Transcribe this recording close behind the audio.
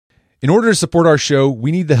In order to support our show,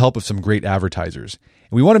 we need the help of some great advertisers.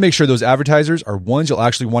 And we want to make sure those advertisers are ones you'll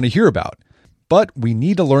actually want to hear about. But we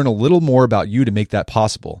need to learn a little more about you to make that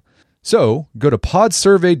possible. So go to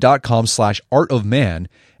podsurvey.com/artofman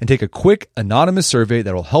and take a quick anonymous survey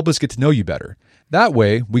that will help us get to know you better. That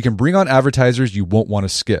way, we can bring on advertisers you won't want to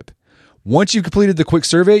skip. Once you've completed the quick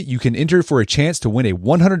survey, you can enter for a chance to win a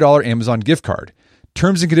 $100 Amazon gift card.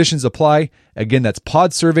 Terms and conditions apply. Again, that's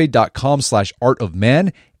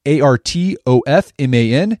podsurvey.com/artofman,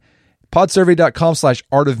 ARTOFMAN,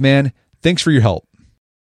 podsurvey.com/artofman. Thanks for your help.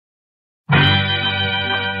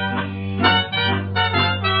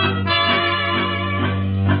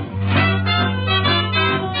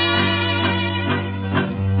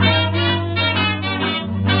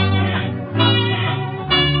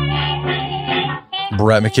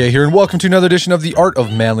 Brett McKay here, and welcome to another edition of the Art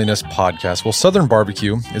of Manliness podcast. Well, Southern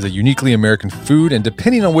barbecue is a uniquely American food, and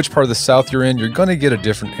depending on which part of the South you're in, you're going to get a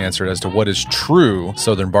different answer as to what is true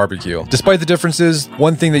Southern barbecue. Despite the differences,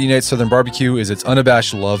 one thing that unites Southern barbecue is its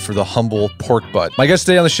unabashed love for the humble pork butt. My guest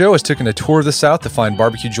today on the show has taken a tour of the South to find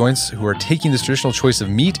barbecue joints who are taking this traditional choice of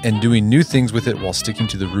meat and doing new things with it while sticking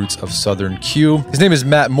to the roots of Southern Q. His name is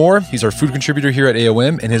Matt Moore. He's our food contributor here at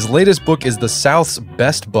AOM, and his latest book is The South's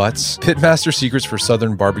Best Butts, Pitmaster Secrets for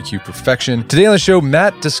Southern Barbecue Perfection. Today on the show,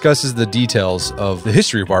 Matt discusses the details of the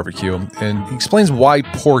history of barbecue and explains why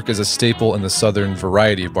pork is a staple in the Southern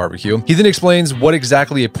variety of barbecue. He then explains what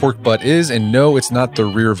exactly a pork butt is, and no, it's not the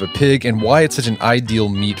rear of a pig, and why it's such an ideal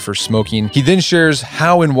meat for smoking. He then shares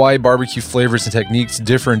how and why barbecue flavors and techniques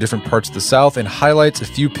differ in different parts of the South and highlights a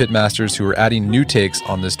few pitmasters who are adding new takes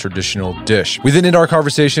on this traditional dish. We then end our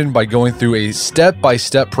conversation by going through a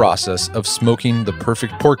step-by-step process of smoking the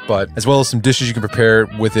perfect pork butt, as well as some dishes you can prepare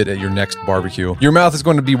with it at your next barbecue. Your mouth is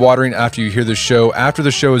going to be watering after you hear the show. After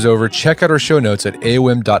the show is over, check out our show notes at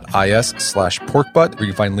aom.is/porkbutt, where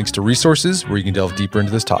you can find links to resources where you can delve deeper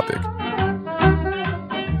into this topic.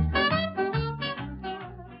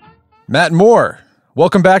 Matt Moore,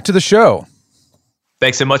 welcome back to the show.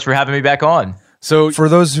 Thanks so much for having me back on. So for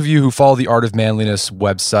those of you who follow the Art of Manliness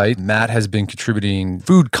website, Matt has been contributing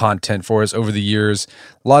food content for us over the years.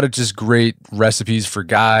 A lot of just great recipes for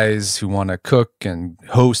guys who want to cook and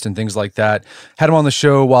host and things like that. Had him on the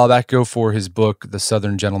show a while back ago for his book, The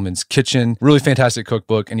Southern Gentleman's Kitchen. Really fantastic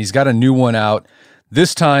cookbook. And he's got a new one out.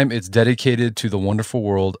 This time it's dedicated to the wonderful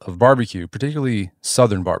world of barbecue, particularly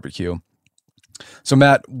Southern barbecue. So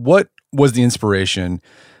Matt, what was the inspiration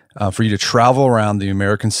for you to travel around the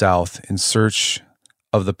American South in search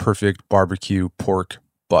of the perfect barbecue pork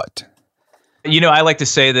butt? You know, I like to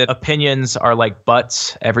say that opinions are like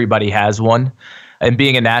butts. Everybody has one. And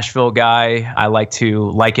being a Nashville guy, I like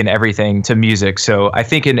to liken everything to music. So I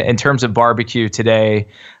think in terms of barbecue today,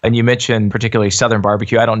 and you mentioned particularly Southern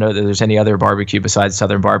barbecue, I don't know that there's any other barbecue besides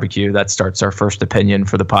Southern barbecue. That starts our first opinion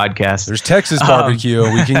for the podcast. There's Texas barbecue.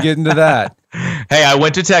 We can get into that. Hey, I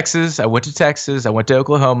went to Texas. I went to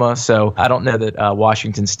Oklahoma. So I don't know that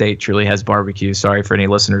Washington State truly has barbecue. Sorry for any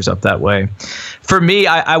listeners up that way. For me,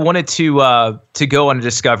 I wanted to go on a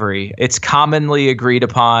discovery. It's commonly agreed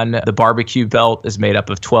upon the barbecue belt is made up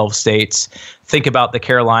of 12 states. Think about the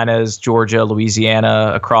Carolinas, Georgia,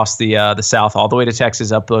 Louisiana, across the South, all the way to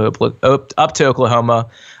Texas, up to Oklahoma.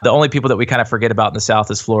 The only people that we kind of forget about in the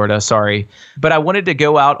South is Florida. Sorry. But I wanted to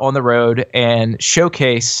go out on the road and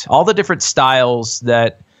showcase all the different styles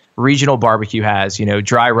that regional barbecue has. You know,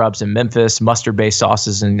 dry rubs in Memphis, mustard-based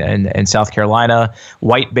sauces in South Carolina,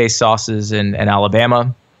 white-based sauces in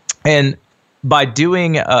Alabama. And by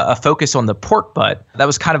doing a focus on the pork butt, that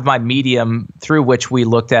was kind of my medium through which we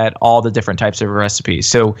looked at all the different types of recipes.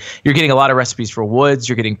 So you're getting a lot of recipes for woods,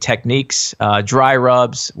 you're getting techniques, dry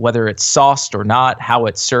rubs, whether it's sauced or not, how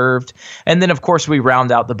it's served. And then, of course, we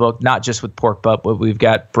round out the book, not just with pork butt, but we've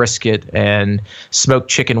got brisket and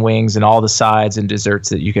smoked chicken wings and all the sides and desserts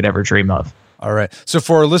that you could ever dream of. All right. So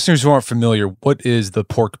for our listeners who aren't familiar, what is the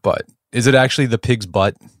pork butt? Is it actually the pig's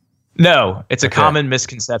butt? No, it's a common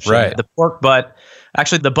misconception. Right. The pork butt,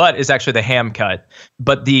 actually the butt is actually the ham cut,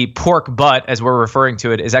 but the pork butt, as we're referring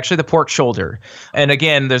to it, is actually the pork shoulder. And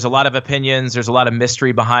again, there's a lot of opinions. There's a lot of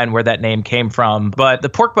mystery behind where that name came from. But the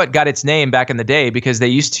pork butt got its name back in the day because they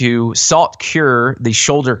used to salt cure the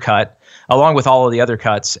shoulder cut along with all of the other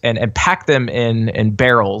cuts and pack them in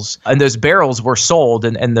barrels. And those barrels were sold,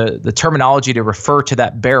 and the terminology to refer to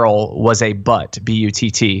that barrel was a butt,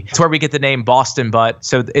 B-U-T-T. It's where we get the name Boston butt.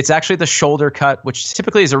 So it's actually the shoulder cut, which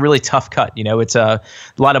typically is a really tough cut. You know, it's a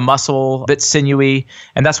lot of muscle, a bit sinewy,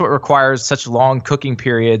 and that's what requires such long cooking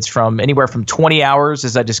periods from anywhere from 20 hours,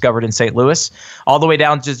 as I discovered in St. Louis, all the way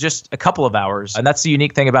down to just a couple of hours. And that's the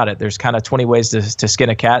unique thing about it. There's kind of 20 ways to skin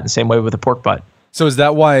a cat, and same way with a pork butt. So is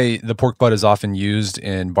that why the pork butt is often used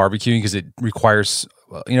in barbecuing? Because it requires,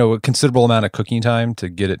 a considerable amount of cooking time to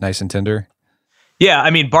get it nice and tender? Yeah,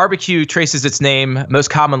 I mean, barbecue traces its name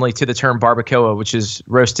most commonly to the term barbacoa, which is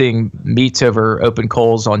roasting meats over open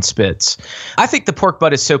coals on spits. I think the pork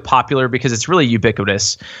butt is so popular because it's really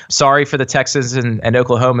ubiquitous. Sorry for the Texans and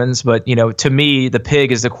Oklahomans, but to me, the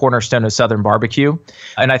pig is the cornerstone of Southern barbecue.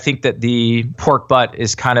 And I think that the pork butt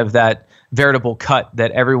is kind of that veritable cut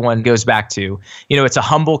that everyone goes back to. It's a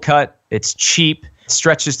humble cut, it's cheap,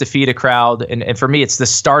 stretches to feed a crowd. And for me, it's the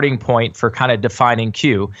starting point for kind of defining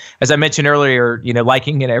Q. As I mentioned earlier,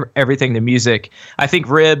 liking everything to music. I think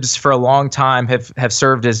ribs for a long time have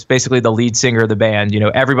served as basically the lead singer of the band.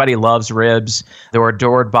 Everybody loves ribs. They're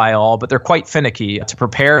adored by all, but they're quite finicky to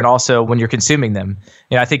prepare and also when you're consuming them.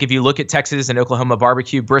 I think if you look at Texas and Oklahoma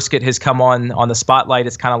barbecue, brisket has come on the spotlight.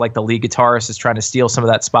 It's kind of like the lead guitarist is trying to steal some of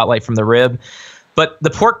that spotlight from the rib. But the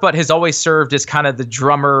pork butt has always served as kind of the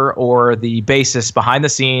drummer or the bassist behind the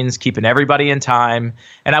scenes, keeping everybody in time.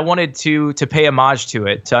 And I wanted to pay homage to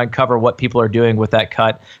it, to uncover what people are doing with that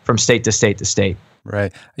cut from state to state to state.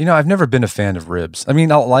 Right. I've never been a fan of ribs. I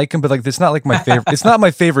mean, I'll like them, but it's not like my favorite. It's not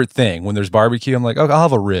my favorite thing. When there's barbecue, I'm like, oh, I'll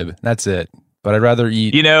have a rib. That's it. But I'd rather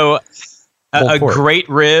eat. A great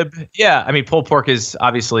rib. Yeah. I mean, pulled pork is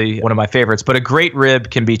obviously one of my favorites, but a great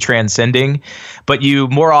rib can be transcending. But you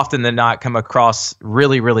more often than not come across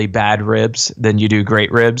really, really bad ribs than you do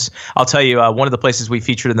great ribs. I'll tell you, one of the places we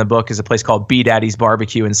featured in the book is a place called B Daddy's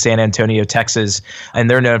Barbecue in San Antonio, Texas. And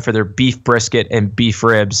they're known for their beef brisket and beef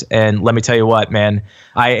ribs. And let me tell you what, man,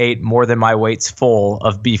 I ate more than my weight's full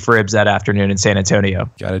of beef ribs that afternoon in San Antonio.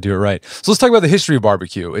 Got to do it right. So let's talk about the history of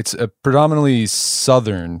barbecue. It's a predominantly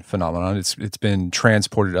Southern phenomenon. It's been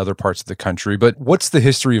transported to other parts of the country. But what's the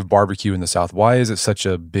history of barbecue in the South? Why is it such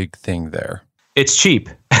a big thing there? It's cheap.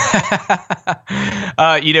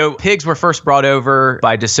 Pigs were first brought over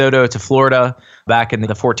by DeSoto to Florida back in the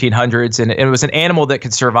 1400s, and it was an animal that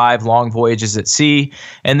could survive long voyages at sea,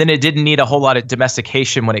 and then it didn't need a whole lot of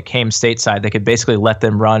domestication when it came stateside. They could basically let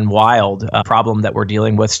them run wild, a problem that we're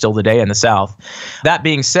dealing with still today in the South. That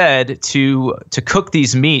being said, to cook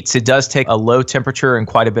these meats, it does take a low temperature and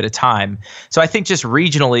quite a bit of time. So I think just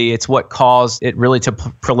regionally, it's what caused it really to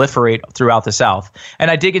proliferate throughout the South. And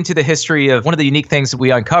I dig into the history of one of the unique things that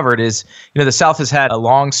we uncovered is, the South has had a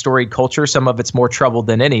long storied culture. Some of it's more troubled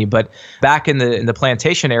than any, but back in the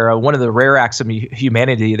plantation era, one of the rare acts of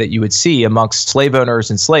humanity that you would see amongst slave owners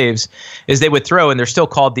and slaves is they would throw, and they're still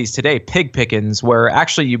called these today, pig pickings, where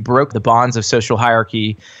actually you broke the bonds of social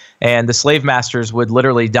hierarchy. And the slave masters would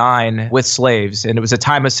literally dine with slaves. And it was a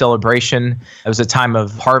time of celebration. It was a time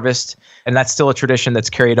of harvest. And that's still a tradition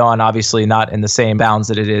that's carried on, obviously not in the same bounds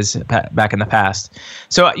that it is back in the past.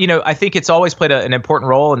 So, I think it's always played an important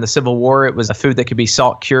role. In the Civil War, it was a food that could be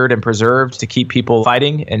salt cured and preserved to keep people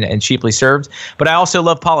fighting and cheaply served. But I also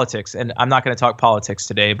love politics. And I'm not going to talk politics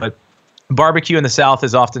today, but barbecue in the South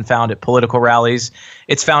is often found at political rallies.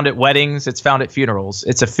 It's found at weddings. It's found at funerals.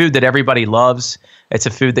 It's a food that everybody loves. It's a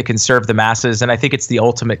food that can serve the masses. And I think it's the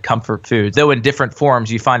ultimate comfort food. Though in different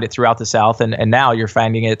forms, you find it throughout the South. And now you're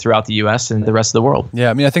finding it throughout the U.S. and the rest of the world.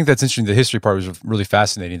 Yeah, I mean, I think that's interesting. The history part was really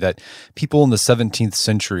fascinating that people in the 17th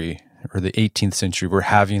century or the 18th century were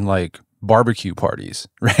having barbecue parties,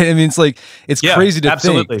 right? I mean, it's crazy to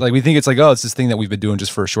absolutely think. We think it's it's this thing that we've been doing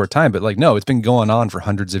just for a short time, but no, it's been going on for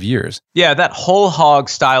hundreds of years. Yeah, that whole hog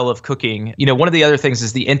style of cooking. One of the other things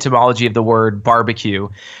is the etymology of the word barbecue.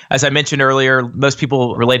 As I mentioned earlier, most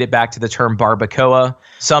people relate it back to the term barbacoa.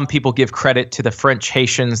 Some people give credit to the French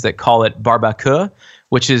Haitians that call it barbacoa,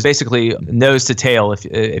 which is basically nose to tail,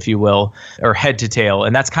 if you will, or head to tail.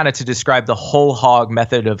 And that's kind of to describe the whole hog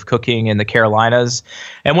method of cooking in the Carolinas.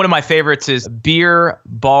 And one of my favorites is Beer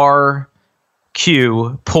Bar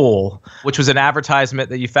Q Pool, which was an advertisement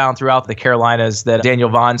that you found throughout the Carolinas that Daniel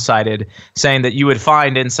Vaughn cited, saying that you would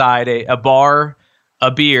find inside a bar,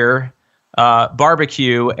 a beer,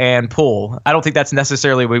 barbecue, and pool. I don't think that's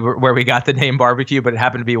necessarily where we got the name barbecue, but it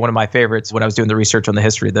happened to be one of my favorites when I was doing the research on the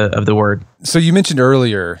history of the word. So you mentioned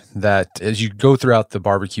earlier that as you go throughout the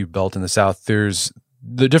barbecue belt in the South, there's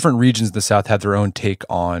the different regions in the South have their own take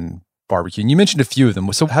on barbecue. And you mentioned a few of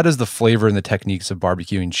them. So how does the flavor and the techniques of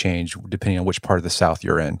barbecuing change depending on which part of the South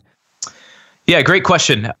you're in? Yeah, great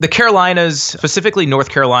question. The Carolinas, specifically North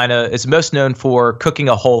Carolina, is most known for cooking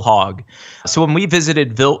a whole hog. So when we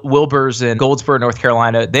visited Wilbur's in Goldsboro, North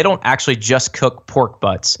Carolina, they don't actually just cook pork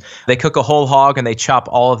butts. They cook a whole hog and they chop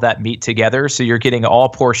all of that meat together. So you're getting all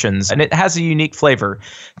portions and it has a unique flavor.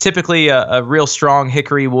 Typically, a real strong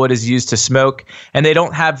hickory wood is used to smoke, and they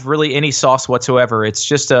don't have really any sauce whatsoever. It's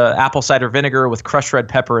just apple cider vinegar with crushed red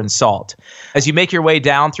pepper and salt. As you make your way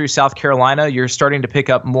down through South Carolina, you're starting to pick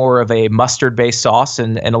up more of a mustard-based sauce,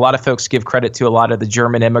 and a lot of folks give credit to a lot of the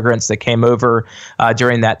German immigrants that came over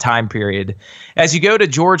during that time period. As you go to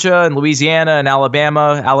Georgia and Louisiana and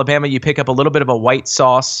Alabama, you pick up a little bit of a white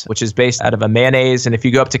sauce, which is based out of a mayonnaise. And if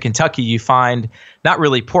you go up to Kentucky, you find not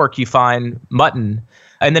really pork, you find mutton.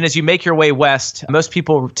 And then as you make your way west, most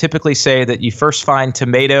people typically say that you first find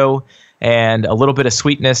tomato and a little bit of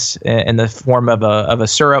sweetness in the form of a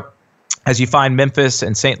syrup, as you find Memphis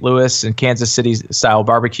and St. Louis and Kansas City style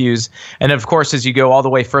barbecues. And of course, as you go all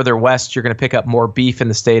the way further west, you're going to pick up more beef in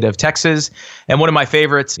the state of Texas. And one of my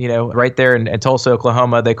favorites, right there in Tulsa,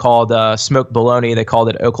 Oklahoma, they called smoked bologna. They called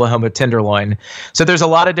it Oklahoma tenderloin. So there's a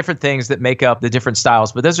lot of different things that make up the different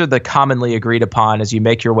styles, but those are the commonly agreed upon as you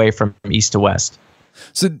make your way from east to west.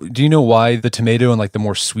 So do you know why the tomato and like the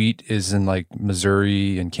more sweet is in like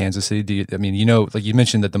Missouri and Kansas City? Like you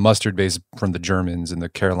mentioned that the mustard base from the Germans and the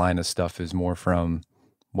Carolina stuff is more from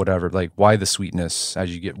whatever, like why the sweetness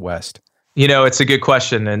as you get west? It's a good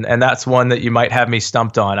question, and that's one that you might have me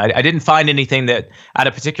stumped on. I didn't find anything that out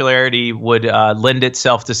of particularity would lend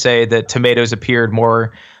itself to say that tomatoes appeared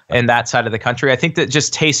more in that side of the country. I think that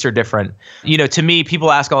just tastes are different. To me,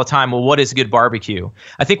 people ask all the time, well, what is good barbecue?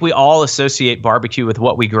 I think we all associate barbecue with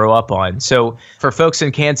what we grow up on. So for folks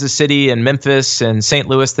in Kansas City and Memphis and St.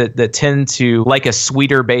 Louis that tend to like a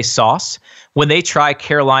sweeter based sauce, when they try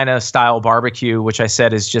Carolina style barbecue, which I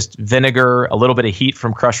said is just vinegar, a little bit of heat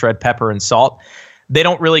from crushed red pepper and salt, they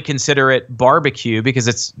don't really consider it barbecue because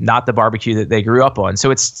it's not the barbecue that they grew up on. So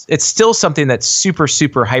it's still something that's super,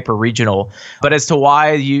 super hyper regional. But as to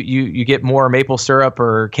why you get more maple syrup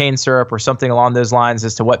or cane syrup or something along those lines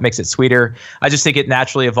as to what makes it sweeter, I just think it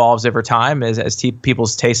naturally evolves over time as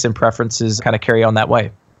people's tastes and preferences kind of carry on that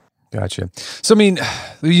way. Gotcha. So,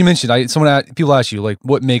 you mentioned, people ask you, like,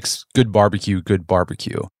 what makes good barbecue good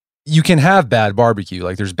barbecue? You can have bad barbecue,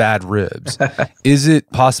 like there's bad ribs. Is it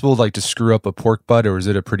possible like to screw up a pork butt, or is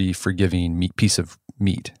it a pretty forgiving piece of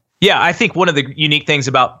meat? Yeah, I think one of the unique things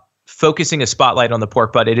about focusing a spotlight on the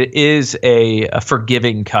pork butt, it is a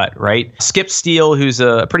forgiving cut, right? Skip Steele, who's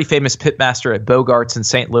a pretty famous pitmaster at Bogart's in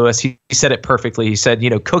St. Louis, he said it perfectly. He said,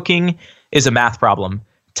 cooking is a math problem.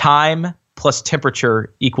 Time plus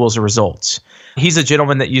temperature equals results. He's a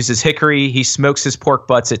gentleman that uses hickory. He smokes his pork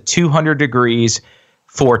butts at 200 degrees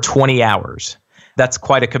for 20 hours. That's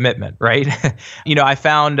quite a commitment, right? I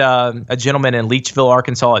found a gentleman in Leachville,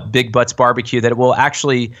 Arkansas at Big Butts Barbecue that will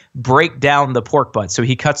actually break down the pork butts. So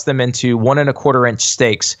he cuts them into 1 1/4 inch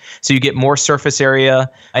steaks. So you get more surface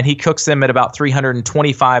area, and he cooks them at about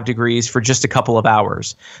 325 degrees for just a couple of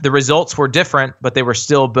hours. The results were different, but they were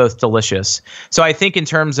still both delicious. So I think in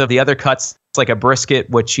terms of the other cuts, it's like a brisket,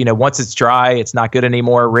 which, once it's dry, it's not good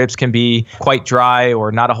anymore. Ribs can be quite dry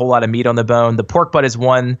or not a whole lot of meat on the bone. The pork butt is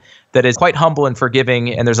one that is quite humble and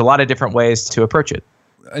forgiving, and there's a lot of different ways to approach it.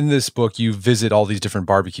 In this book, you visit all these different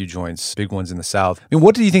barbecue joints, big ones in the South.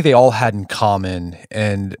 What do you think they all had in common?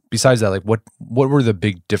 And besides that, like what were the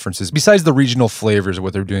big differences? Besides the regional flavors of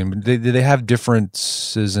what they're doing, did they have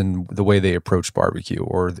differences in the way they approach barbecue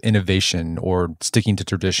or innovation or sticking to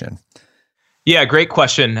tradition? Yeah, great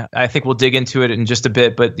question. I think we'll dig into it in just a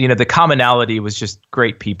bit, but the commonality was just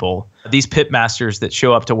great people. These pitmasters that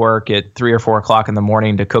show up to work at 3 or 4 o'clock in the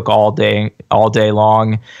morning to cook all day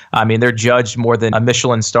long. They're judged more than a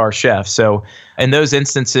Michelin star chef. So in those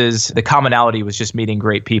instances, the commonality was just meeting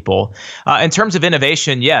great people. In terms of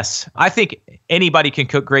innovation, yes, I think anybody can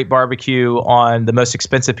cook great barbecue on the most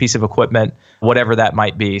expensive piece of equipment, whatever that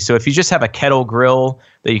might be. So if you just have a kettle grill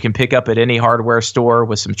that you can pick up at any hardware store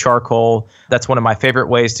with some charcoal, that's one of my favorite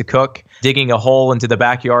ways to cook. Digging a hole into the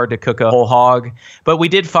backyard to cook a whole hog. But we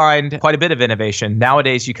did find quite a bit of innovation.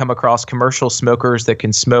 Nowadays, you come across commercial smokers that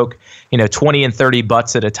can smoke, 20 and 30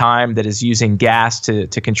 butts at a time, that is using gas to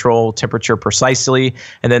control temperature precisely.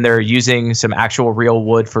 And then they're using some actual real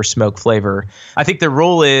wood for smoke flavor. I think the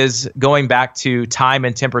rule is going back to time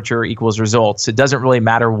and temperature equals results. It doesn't really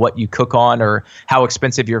matter what you cook on or how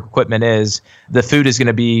expensive your equipment is. The food is going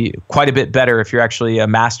to be quite a bit better if you're actually a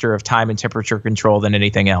master of time and temperature control than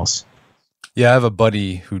anything else. Yeah, I have a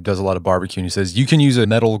buddy who does a lot of barbecue, and he says you can use a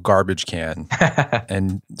metal garbage can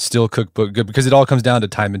and still cook good because it all comes down to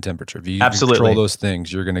time and temperature. If you control those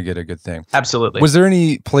things, you're going to get a good thing. Absolutely. Was there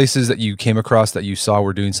any places that you came across that you saw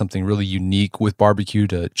were doing something really unique with barbecue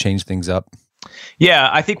to change things up?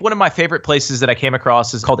 Yeah, I think one of my favorite places that I came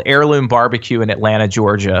across is called Heirloom Barbecue in Atlanta,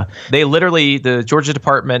 Georgia. The Georgia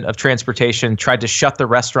Department of Transportation tried to shut the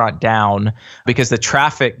restaurant down because the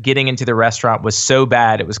traffic getting into the restaurant was so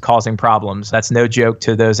bad it was causing problems. That's no joke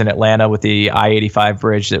to those in Atlanta with the I-85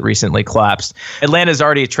 bridge that recently collapsed. Atlanta is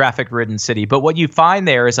already a traffic-ridden city, but what you find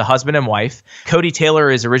there is a husband and wife. Cody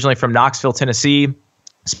Taylor is originally from Knoxville, Tennessee.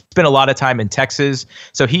 Spent a lot of time in Texas.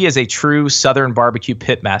 So he is a true Southern barbecue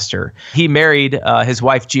pitmaster. He married his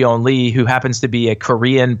wife, Ji-yeon Lee, who happens to be a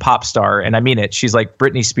Korean pop star. And I mean it. She's like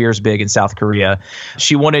Britney Spears big in South Korea.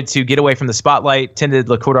 She wanted to get away from the spotlight, attended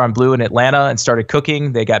Le Cordon Bleu in Atlanta and started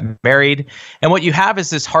cooking. They got married. And what you have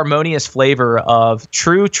is this harmonious flavor of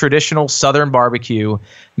true traditional Southern barbecue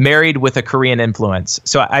married with a Korean influence.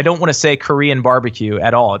 So I don't want to say Korean barbecue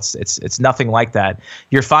at all. It's nothing like that.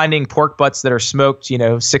 You're finding pork butts that are smoked,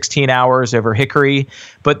 16 hours over hickory,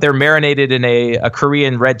 but they're marinated in a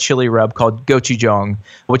Korean red chili rub called gochujang,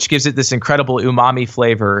 which gives it this incredible umami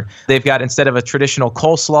flavor. They've got, instead of a traditional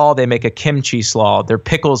coleslaw, they make a kimchi slaw. Their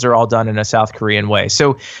pickles are all done in a South Korean way.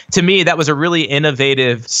 So to me, that was a really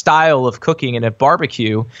innovative style of cooking and of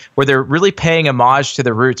barbecue where they're really paying homage to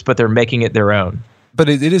the roots, but they're making it their own. But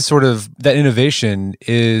it is sort of, that innovation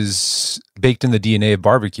is baked in the DNA of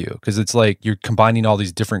barbecue because it's like you're combining all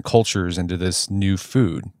these different cultures into this new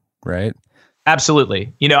food, right?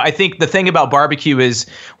 Absolutely. I think the thing about barbecue is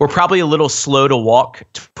we're probably a little slow to walk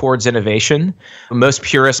towards innovation. Most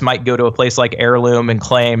purists might go to a place like Heirloom and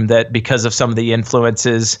claim that because of some of the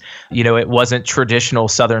influences, it wasn't traditional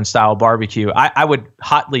Southern style barbecue. I would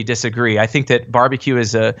hotly disagree. I think that barbecue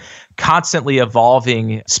is a constantly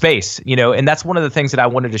evolving space, and that's one of the things that I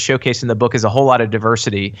wanted to showcase in the book is a whole lot of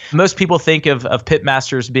diversity. Most people think of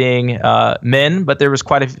pitmasters being men, but there was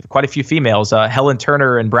quite a few females. Helen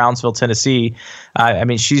Turner in Brownsville, Tennessee.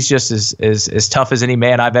 She's just as tough as any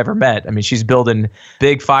man I've ever met. She's building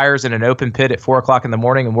big fires in an open pit at 4:00 in the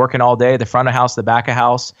morning and working all day, the front of house, the back of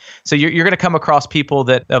house. So you're going to come across people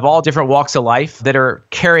that of all different walks of life that are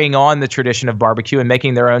carrying on the tradition of barbecue and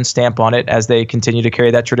making their own stamp on it as they continue to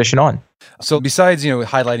carry that tradition on. So besides,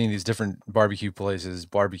 highlighting these different barbecue places,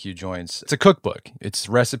 barbecue joints, it's a cookbook. It's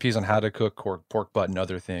recipes on how to cook pork butt and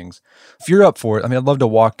other things. If you're up for it, I'd love to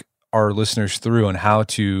walk our listeners through on how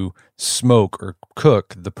to smoke or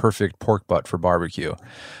cook the perfect pork butt for barbecue.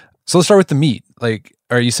 So let's start with the meat.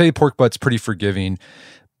 You say pork butt's pretty forgiving,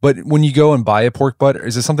 but when you go and buy a pork butt,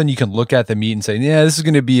 is it something you can look at the meat and say, yeah, this is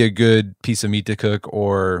going to be a good piece of meat to cook,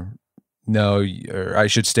 or no, or I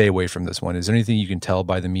should stay away from this one? Is there anything you can tell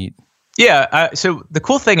by the meat? Yeah. So the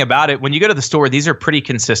cool thing about it, when you go to the store, these are pretty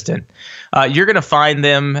consistent. You're going to find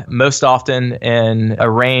them most often in a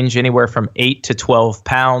range anywhere from 8 to 12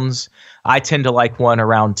 pounds. I tend to like one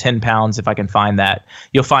around 10 pounds if I can find that.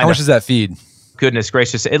 You'll find. How much does that feed? Goodness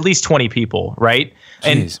gracious, at least 20 people, right? Jeez.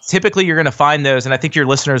 And typically you're going to find those, and I think your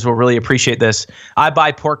listeners will really appreciate this. I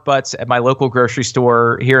buy pork butts at my local grocery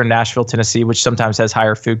store here in Nashville, Tennessee, which sometimes has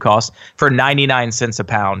higher food costs, for 99 cents a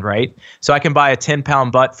pound, right? So I can buy a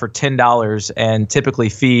 10-pound butt for $10 and typically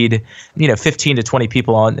feed, 15 to 20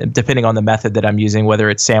 people depending on the method that I'm using, whether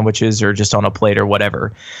it's sandwiches or just on a plate or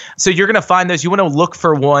whatever. So you're going to find those. You want to look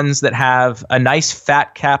for ones that have a nice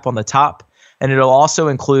fat cap on the top, and it'll also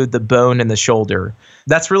include the bone and the shoulder.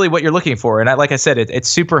 That's really what you're looking for. And like I said, it's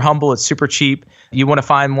super humble. It's super cheap. You want to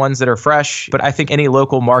find ones that are fresh, but I think any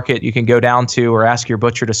local market you can go down to or ask your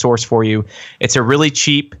butcher to source for you. It's a really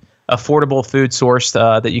cheap, affordable food source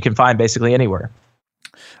that you can find basically anywhere.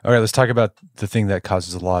 All right, let's talk about the thing that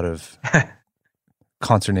causes a lot of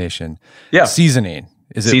consternation. Yeah. Seasoning.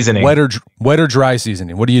 Is it seasoning. wet or dry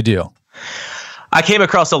seasoning? What do you do? I came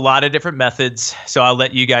across a lot of different methods, so I'll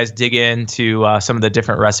let you guys dig into some of the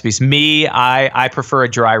different recipes. Me, I prefer a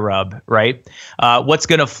dry rub, right? What's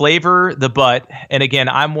going to flavor the butt, and again,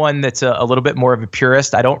 I'm one that's a little bit more of a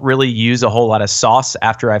purist. I don't really use a whole lot of sauce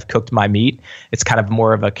after I've cooked my meat. It's kind of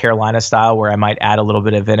more of a Carolina style where I might add a little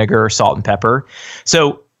bit of vinegar, salt, and pepper.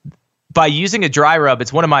 So by using a dry rub,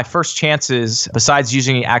 it's one of my first chances, besides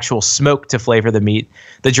using actual smoke to flavor the meat.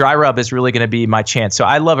 The dry rub is really going to be my chance. So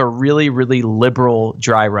I love a really, really liberal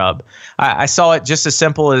dry rub. I saw it just as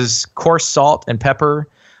simple as coarse salt and pepper,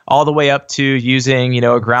 all the way up to using,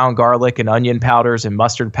 a ground garlic and onion powders and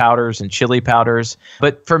mustard powders and chili powders.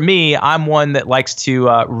 But for me, I'm one that likes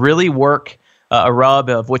to really work a rub,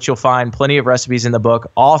 of which you'll find plenty of recipes in the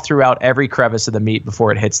book, all throughout every crevice of the meat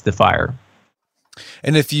before it hits the fire.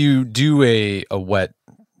 And if you do a wet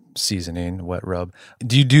seasoning, wet rub,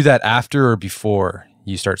 do you do that after or before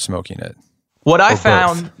you start smoking it? What I Or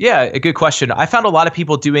found, both? yeah, a good question. I found a lot of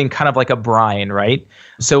people doing kind of like a brine, right?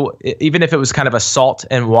 So even if it was kind of a salt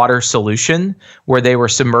and water solution where they were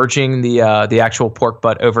submerging the actual pork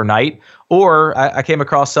butt overnight, or I came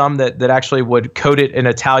across some that actually would coat it in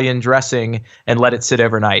Italian dressing and let it sit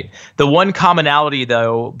overnight. The one commonality,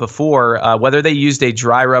 though, before, whether they used a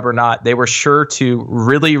dry rub or not, they were sure to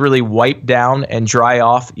really, really wipe down and dry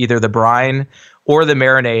off either the brine or the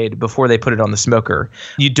marinade before they put it on the smoker.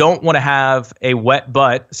 You don't want to have a wet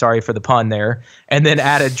butt, sorry for the pun there, and then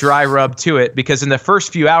add a dry rub to it, because in the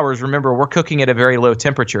first few hours, remember, we're cooking at a very low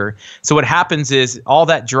temperature. So what happens is all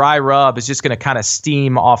that dry rub is just going to kind of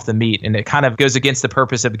steam off the meat, and it kind of goes against the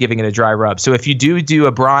purpose of giving it a dry rub. So if you do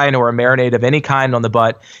a brine or a marinade of any kind on the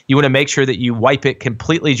butt, you want to make sure that you wipe it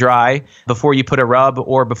completely dry before you put a rub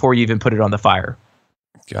or before you even put it on the fire.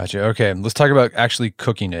 Gotcha. Okay, let's talk about actually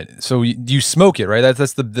cooking it. So you smoke it, right?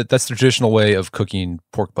 That's the traditional way of cooking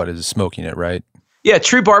pork butt, is smoking it, right? Yeah,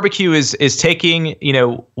 true barbecue is taking,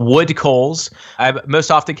 wood coals. I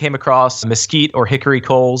most often came across mesquite or hickory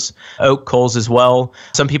coals, oak coals as well.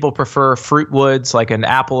 Some people prefer fruit woods like an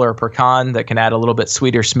apple or a pecan that can add a little bit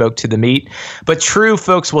sweeter smoke to the meat. But true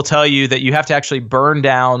folks will tell you that you have to actually burn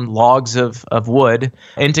down logs of wood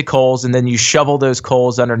into coals, and then you shovel those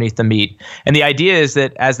coals underneath the meat. And the idea is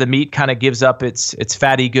that as the meat kind of gives up its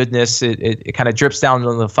fatty goodness, it kind of drips down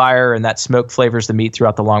on the fire, and that smoke flavors the meat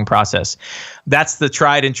throughout the long process. That's the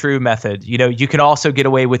tried and true method. You can also get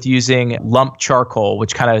away with using lump charcoal,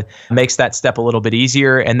 which kind of makes that step a little bit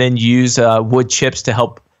easier, and then use wood chips to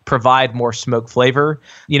help provide more smoke flavor.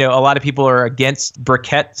 A lot of people are against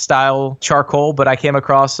briquette style charcoal, but I came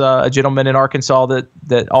across a gentleman in Arkansas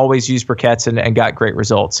that always used briquettes and got great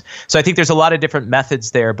results. So I think there's a lot of different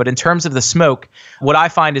methods there. But in terms of the smoke, what I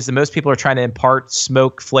find is that most people are trying to impart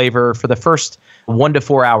smoke flavor for the first 1 to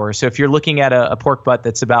 4 hours. So if you're looking at a pork butt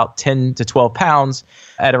that's about 10 to 12 pounds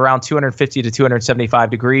at around 250 to 275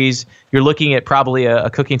 degrees, you're looking at probably a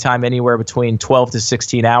cooking time anywhere between 12 to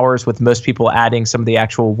 16 hours, with most people adding some of the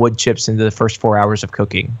actual wood chips into the first 4 hours of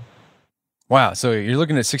cooking. Wow. So you're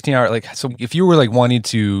looking at 16 hours. So if you were wanting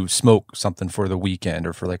to smoke something for the weekend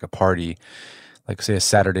or for a party, say a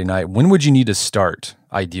Saturday night, when would you need to start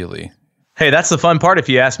ideally? Hey, that's the fun part. If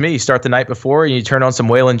you ask me, you start the night before and you turn on some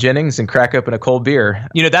Waylon Jennings and crack open a cold beer.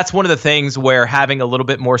 That's one of the things where having a little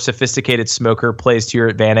bit more sophisticated smoker plays to your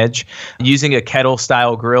advantage. Using a kettle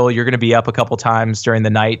style grill, you're going to be up a couple times during the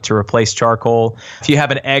night to replace charcoal. If you have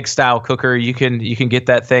an egg style cooker, you can get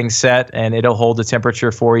that thing set and it'll hold the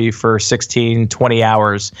temperature for you for 16, 20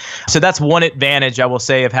 hours. So that's one advantage, I will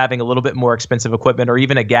say, of having a little bit more expensive equipment, or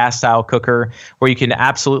even a gas style cooker where you can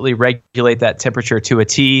absolutely regulate that temperature to a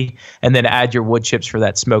T, and then add your wood chips for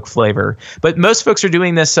that smoke flavor. But most folks are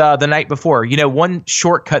doing this the night before. One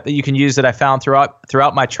shortcut that you can use that I found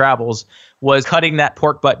throughout my travels was cutting that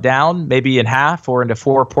pork butt down, maybe in half or into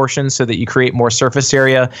 4 portions, so that you create more surface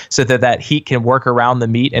area so that heat can work around the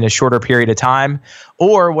meat in a shorter period of time.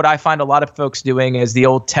 Or what I find a lot of folks doing is the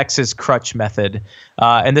old Texas crutch method.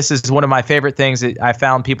 And this is one of my favorite things that I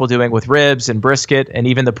found people doing with ribs and brisket and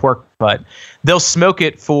even the pork butt. They'll smoke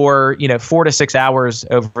it for 4 to 6 hours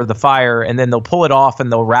over the fire, and then they'll pull it off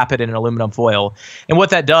and they'll wrap it in aluminum foil. And what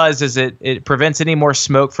that does is it prevents any more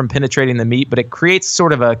smoke from penetrating the meat, but it creates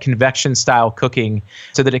sort of a convection style cooking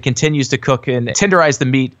so that it continues to cook and tenderize the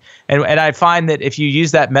meat. And I find that if you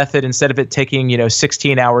use that method, instead of it taking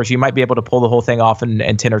 16 hours, you might be able to pull the whole thing off in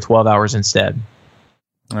 10 or 12 hours instead.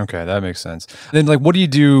 Okay, that makes sense. Then what do you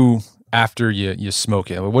do after you smoke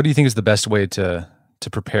it? What do you think is the best way to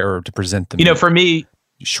prepare or to present the meat? For me,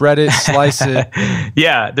 you shred it, slice it.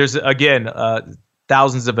 Yeah, there's again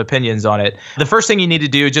thousands of opinions on it. The first thing you need to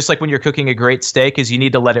do, just like when you're cooking a great steak, is you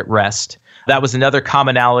need to let it rest. That was another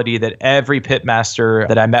commonality that every pitmaster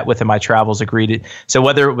that I met with in my travels agreed. So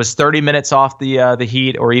whether it was 30 minutes off the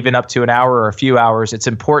heat or even up to an hour or a few hours, it's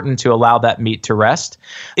important to allow that meat to rest.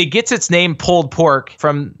 It gets its name pulled pork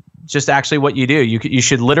from just actually what you do. You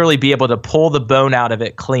should literally be able to pull the bone out of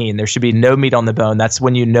it clean. There should be no meat on the bone. That's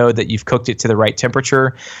when you know that you've cooked it to the right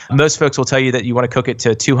temperature. Most folks will tell you that you want to cook it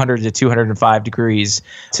to 200 to 205 degrees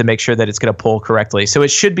to make sure that it's going to pull correctly. So it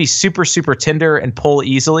should be super, super tender and pull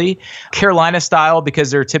easily. Carolina style,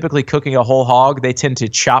 because they're typically cooking a whole hog, they tend to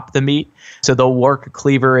chop the meat. So they'll work a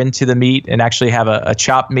cleaver into the meat and actually have a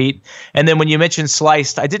chopped meat. And then when you mentioned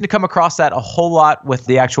sliced, I didn't come across that a whole lot with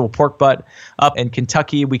the actual pork butt. Up in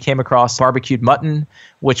Kentucky, we came across barbecued mutton,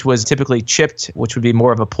 which was typically chipped, which would be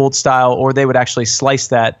more of a pulled style, or they would actually slice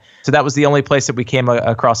that. So that was the only place that we came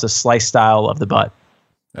across a slice style of the butt.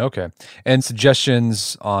 Okay. And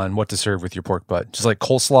suggestions on what to serve with your pork butt? Just like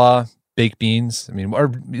coleslaw, baked beans. I mean,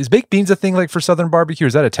 is baked beans a thing like for Southern barbecue? Or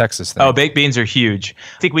is that a Texas thing? Oh, baked beans are huge.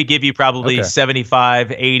 I think we give you probably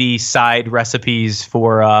 75, 80 side recipes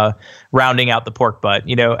for rounding out the pork butt,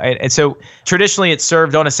 and so traditionally it's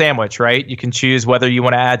served on a sandwich, right? You can choose whether you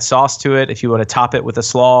want to add sauce to it, if you want to top it with a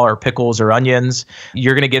slaw or pickles or onions.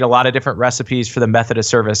 You're going to get a lot of different recipes for the method of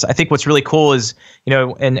service. I think what's really cool is,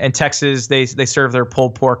 in Texas, they serve their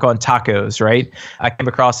pulled pork on tacos, right? I came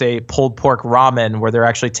across a pulled pork ramen where they're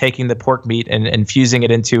actually taking the pork meat and infusing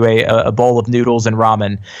it into a bowl of noodles and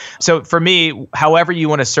ramen. So for me, however you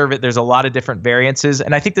want to serve it, there's a lot of different variances.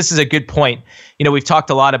 And I think this is a good point. We've talked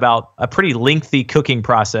a lot about a pretty lengthy cooking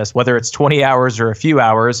process, whether it's 20 hours or a few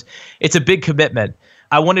hours. It's a big commitment.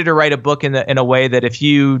 I wanted to write a book in a way that if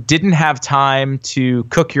you didn't have time to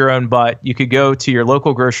cook your own butt, you could go to your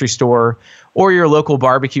local grocery store or your local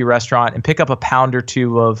barbecue restaurant and pick up a pound or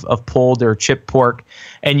two of pulled or chipped pork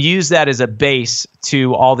and use that as a base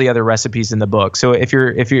to all the other recipes in the book. So if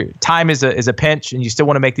your time is a pinch and you still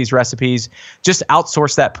want to make these recipes, just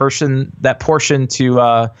outsource that portion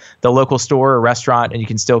to the local store or restaurant, and you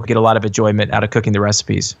can still get a lot of enjoyment out of cooking the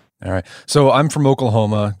recipes. All right. So I'm from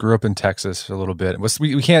Oklahoma, grew up in Texas for a little bit.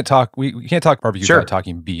 We can't talk barbecue without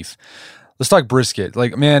talking beef. Let's talk brisket.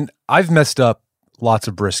 Like, man, I've messed up lots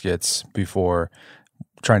of briskets before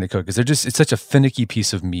trying to cook because it's such a finicky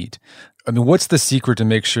piece of meat. I mean, what's the secret to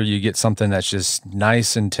make sure you get something that's just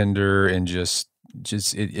nice and tender and just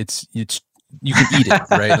it's you can eat it,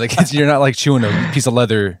 right? Like you're not like chewing a piece of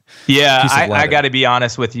leather. Yeah, I got to be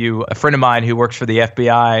honest with you. A friend of mine who works for the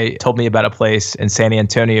FBI told me about a place in San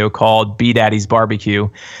Antonio called B Daddy's Barbecue.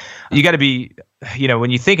 You got to be,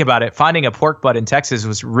 when you think about it, finding a pork butt in Texas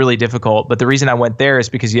was really difficult. But the reason I went there is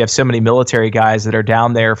because you have so many military guys that are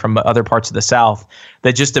down there from other parts of the South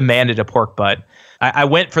that just demanded a pork butt. I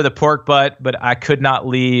went for the pork butt, but I could not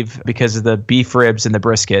leave because of the beef ribs and the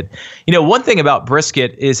brisket. One thing about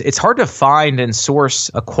brisket is it's hard to find and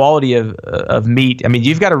source a quality of meat. I mean,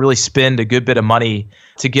 you've got to really spend a good bit of money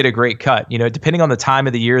to get a great cut. Depending on the time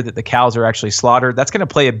of the year that the cows are actually slaughtered, that's going to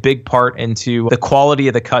play a big part into the quality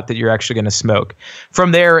of the cut that you're actually going to smoke.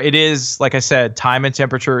 From there, it is, like I said, time and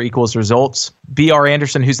temperature equals results. B.R.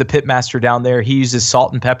 Anderson, who's the pitmaster down there, he uses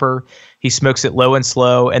salt and pepper. He smokes it low and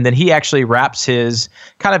slow, and then he actually wraps his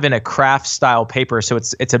kind of in a craft style paper. So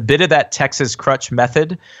it's a bit of that Texas crutch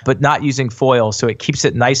method, but not using foil. So it keeps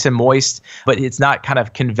it nice and moist, but it's not kind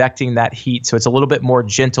of convecting that heat. So it's a little bit more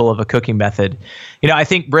gentle of a cooking method. I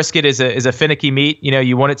think brisket is a finicky meat.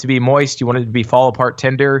 You want it to be moist, you want it to be fall apart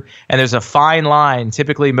tender, and there's a fine line.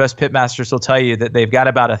 Typically, most pitmasters will tell you that they've got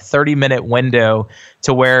about a 30-minute window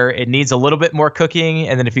to where it needs a little bit more cooking,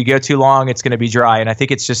 and then if you go too long, it's going to be dry. And I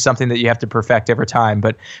think it's just something that you have to perfect over time.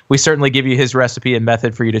 But we certainly give you his recipe and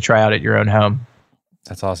method for you to try out at your own home.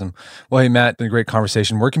 That's awesome. Well, hey, Matt, been a great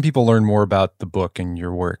conversation. Where can people learn more about the book and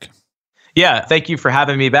your work? Yeah, thank you for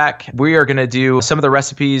having me back. We are going to do some of the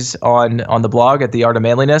recipes on the blog at The Art of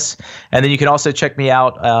Manliness. And then you can also check me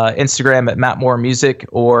out Instagram at Matt Moore Music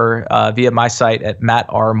or via my site at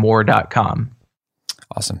mattrmoore.com.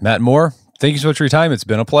 Awesome. Matt Moore, thank you so much for your time. It's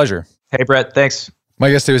been a pleasure. Hey, Brett. Thanks. My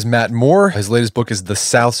guest today is Matt Moore. His latest book is The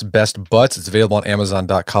South's Best Butts. It's available on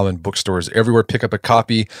Amazon.com and bookstores everywhere. Pick up a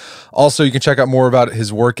copy. Also, you can check out more about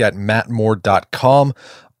his work at mattmoore.com.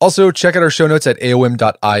 Also, check out our show notes at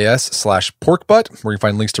aom.is/porkbutt, where you can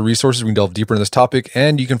find links to resources. We can delve deeper into this topic,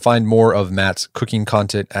 and you can find more of Matt's cooking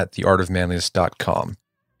content at theartofmanliness.com.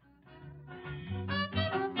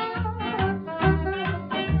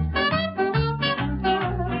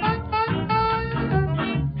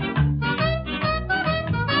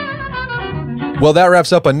 Well, that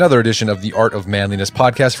wraps up another edition of the Art of Manliness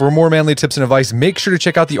podcast. For more manly tips and advice, make sure to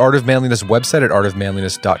check out the Art of Manliness website at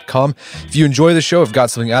artofmanliness.com. If you enjoy the show, have got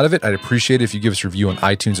something out of it, I'd appreciate it if you give us a review on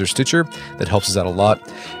iTunes or Stitcher. That helps us out a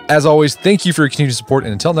lot. As always, thank you for your continued support.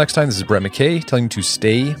 And until next time, this is Brett McKay telling you to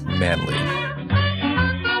stay manly.